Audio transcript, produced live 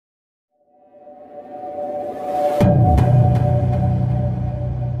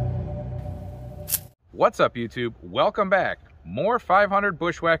What's up, YouTube? Welcome back. More 500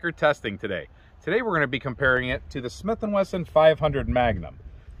 Bushwhacker testing today. Today we're going to be comparing it to the Smith & Wesson 500 Magnum.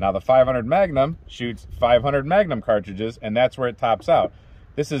 Now the 500 Magnum shoots 500 Magnum cartridges, and that's where it tops out.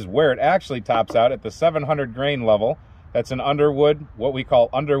 This is where it actually tops out at the 700 grain level. That's an Underwood, what we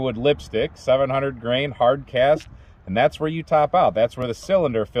call Underwood lipstick, 700 grain hard cast, and that's where you top out. That's where the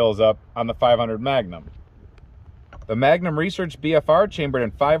cylinder fills up on the 500 Magnum. The Magnum Research BFR chambered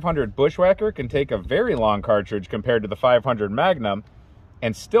in 500 Bushwhacker can take a very long cartridge compared to the 500 Magnum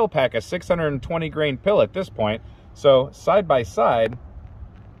and still pack a 620 grain pill at this point. So side by side,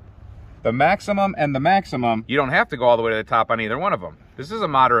 the Maximum and the Maximum, you don't have to go all the way to the top on either one of them. This is a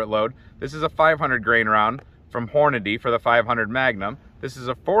moderate load. This is a 500 grain round from Hornady for the 500 Magnum. This is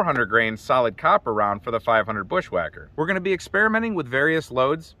a 400 grain solid copper round for the 500 Bushwhacker. We're going to be experimenting with various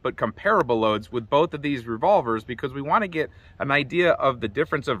loads, but comparable loads with both of these revolvers because we want to get an idea of the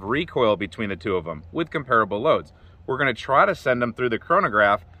difference of recoil between the two of them with comparable loads. We're going to try to send them through the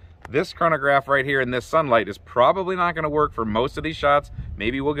chronograph. This chronograph right here in this sunlight is probably not going to work for most of these shots.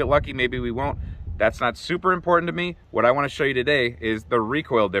 Maybe we'll get lucky, maybe we won't. That's not super important to me. What I want to show you today is the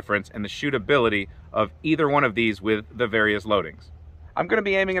recoil difference and the shootability of either one of these with the various loadings. I'm going to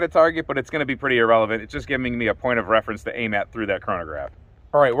be aiming at a target, but it's going to be pretty irrelevant. It's just giving me a point of reference to aim at through that chronograph.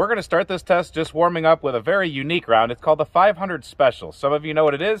 All right, we're going to start this test just warming up with a very unique round. It's called the 500 Special. Some of you know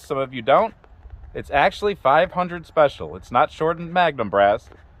what it is, some of you don't. It's actually 500 Special. It's not shortened Magnum brass.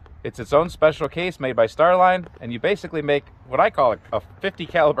 It's its own special case made by Starline, and you basically make what I call a 50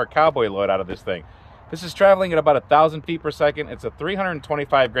 caliber cowboy load out of this thing. This is traveling at about 1,000 feet per second. It's a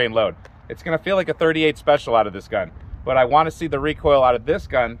 325 grain load. It's going to feel like a 38 Special out of this gun. But I want to see the recoil out of this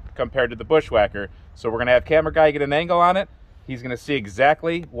gun compared to the Bushwhacker. So we're going to have camera guy get an angle on it. He's going to see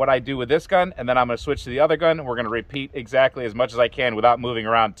exactly what I do with this gun, and then I'm going to switch to the other gun, and we're going to repeat exactly as much as I can without moving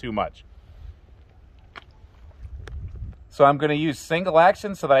around too much. So I'm going to use single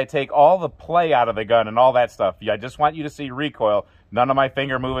action so that I take all the play out of the gun and all that stuff. I just want you to see recoil, none of my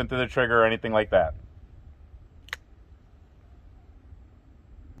finger moving through the trigger or anything like that.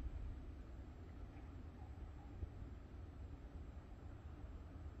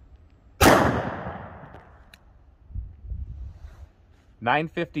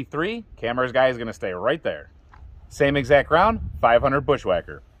 .953, camera's guy is going to stay right there. Same exact round, 500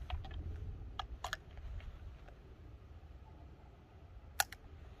 Bushwhacker.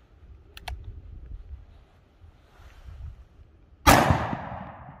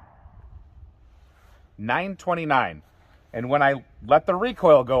 .929. And when I let the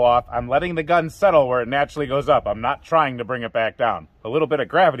recoil go off, I'm letting the gun settle where it naturally goes up. I'm not trying to bring it back down. A little bit of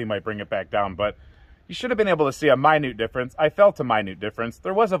gravity might bring it back down, but you should have been able to see a minute difference. I felt a minute difference.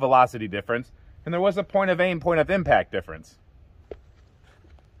 There was a velocity difference, and there was a point of aim, point of impact difference.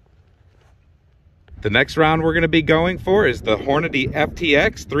 The next round we're going to be going for is the Hornady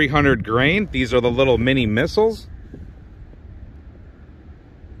FTX 300 grain. These are the little mini missiles.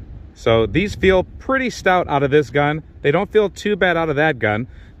 So these feel pretty stout out of this gun. They don't feel too bad out of that gun.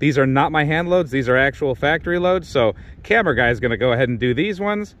 These are not my hand loads. These are actual factory loads. So camera guy is going to go ahead and do these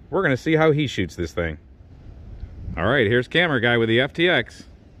ones. We're going to see how he shoots this thing. All right, here's camera guy with the FTX.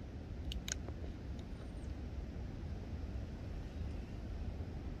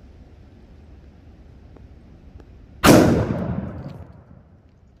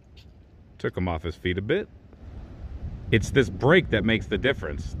 Took him off his feet a bit. It's this brake that makes the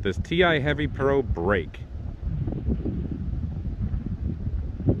difference. This TI Heavy Pro brake.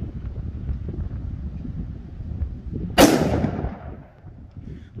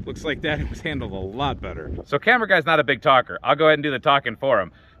 Looks like that was handled a lot better. So camera guy's not a big talker. I'll go ahead and do the talking for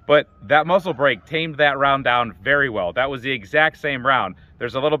him. But that muzzle brake tamed that round down very well. That was the exact same round.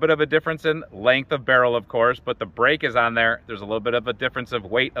 There's a little bit of a difference in length of barrel, of course, but the brake is on there. There's a little bit of a difference of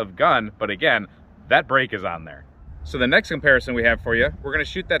weight of gun, but again, that brake is on there. So the next comparison we have for you, we're going to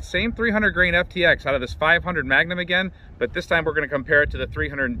shoot that same 300 grain FTX out of this 500 Magnum again, but this time we're going to compare it to the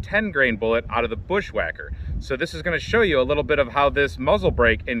 310 grain bullet out of the Bushwhacker. So this is going to show you a little bit of how this muzzle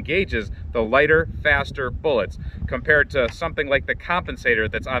brake engages the lighter, faster bullets compared to something like the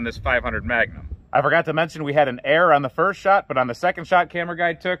compensator that's on this 500 Magnum. I forgot to mention we had an error on the first shot, but on the second shot camera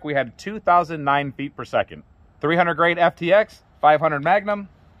guy took, we had 2,009 feet per second. 300 grain FTX, 500 Magnum.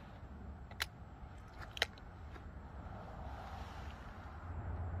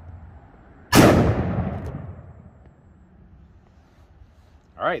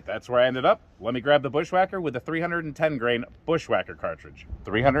 All right, that's where I ended up. Let me grab the Bushwhacker with the 310 grain Bushwhacker cartridge.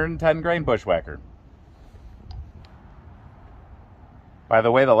 310 grain Bushwhacker. By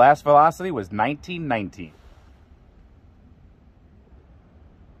the way, the last velocity was 1919.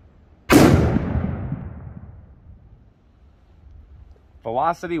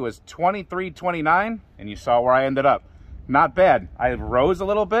 Velocity was 23.29, and you saw where I ended up. Not bad. I rose a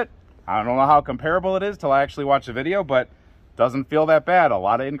little bit. I don't know how comparable it is till I actually watch the video, but doesn't feel that bad. A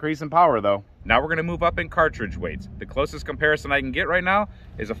lot of increase in power though. Now we're gonna move up in cartridge weights. The closest comparison I can get right now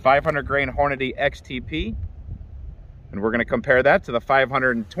is a 500 grain Hornady XTP, and we're gonna compare that to the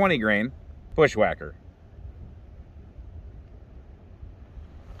 520 grain Bushwhacker.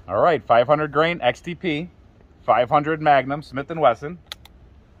 All right, 500 grain XTP, 500 Magnum Smith & Wesson.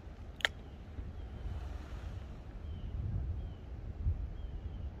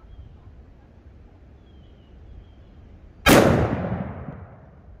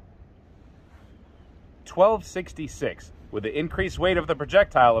 $12.66. With the increased weight of the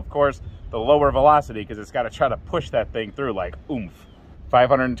projectile, of course, the lower velocity, because it's got to try to push that thing through like oomph.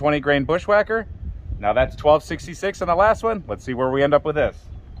 520 grain Bushwhacker. Now that's $12.66 on the last one. Let's see where we end up with this.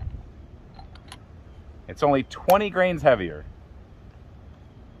 It's only 20 grains heavier.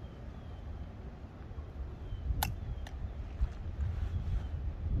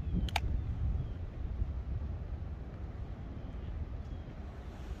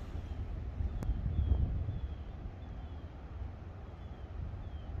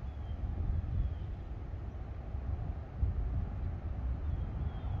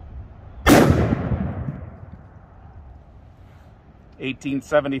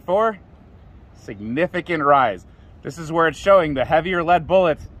 $18.74. Significant rise. This is where it's showing the heavier lead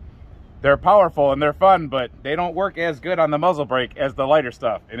bullets. They're powerful and they're fun, but they don't work as good on the muzzle brake as the lighter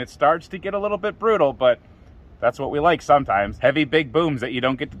stuff. And it starts to get a little bit brutal, but that's what we like sometimes. Heavy, big booms that you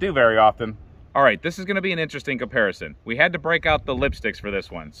don't get to do very often. All right, this is gonna be an interesting comparison. We had to break out the lipsticks for this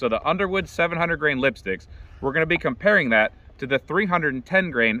one. So the Underwood 700 grain lipsticks, we're gonna be comparing that to the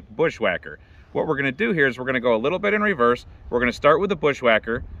 310 grain Bushwhacker. What we're gonna do here is we're gonna go a little bit in reverse. We're gonna start with the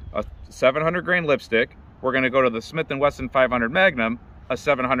Bushwhacker, a 700 grain lipstick. We're gonna go to the Smith & Wesson 500 Magnum, a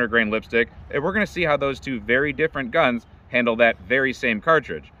 700 grain lipstick, and we're gonna see how those two very different guns handle that very same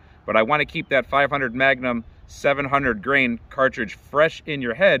cartridge. But I wanna keep that 500 Magnum 700 grain cartridge fresh in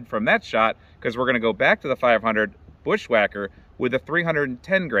your head from that shot, because we're gonna go back to the 500 Bushwhacker with a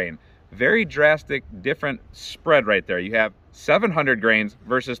 310 grain. Very drastic, different spread right there. You have 700 grains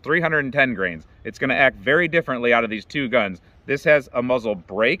versus 310 grains. It's gonna act very differently out of these two guns. This has a muzzle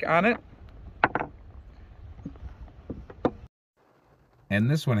brake on it, and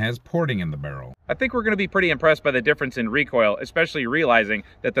this one has porting in the barrel. I think we're gonna be pretty impressed by the difference in recoil, especially realizing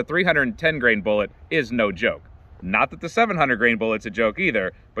that the 310 grain bullet is no joke. Not that the 700 grain bullet's a joke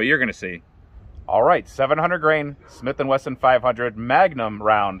either, but you're gonna see. All right, 700 grain Smith & Wesson 500 Magnum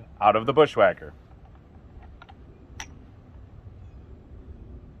round out of the Bushwhacker.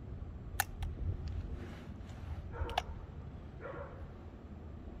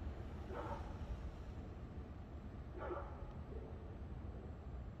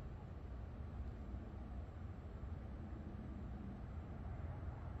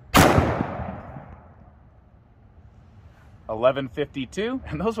 $11.52,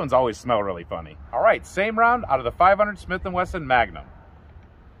 and those ones always smell really funny. All right, same round out of the 500 Smith & Wesson Magnum.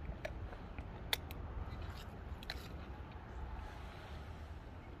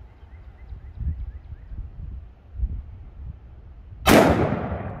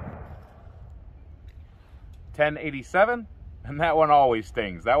 $10.87, and that one always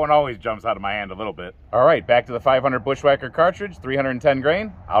stings. That one always jumps out of my hand a little bit. All right, back to the 500 Bushwhacker cartridge, 310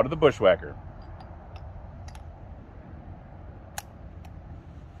 grain, out of the Bushwhacker.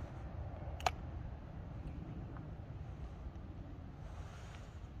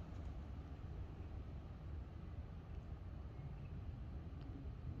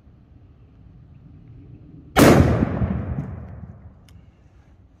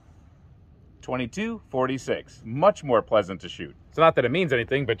 $22.46. Much more pleasant to shoot. It's not that it means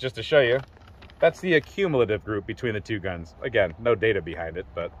anything, but just to show you, that's the accumulative group between the two guns. Again, no data behind it,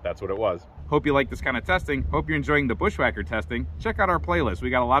 but that's what it was. Hope you like this kind of testing. Hope you're enjoying the Bushwhacker testing. Check out our playlist. We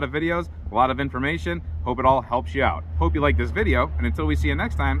got a lot of videos, a lot of information. Hope it all helps you out. Hope you like this video, and until we see you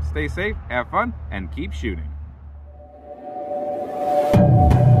next time, stay safe, have fun, and keep shooting.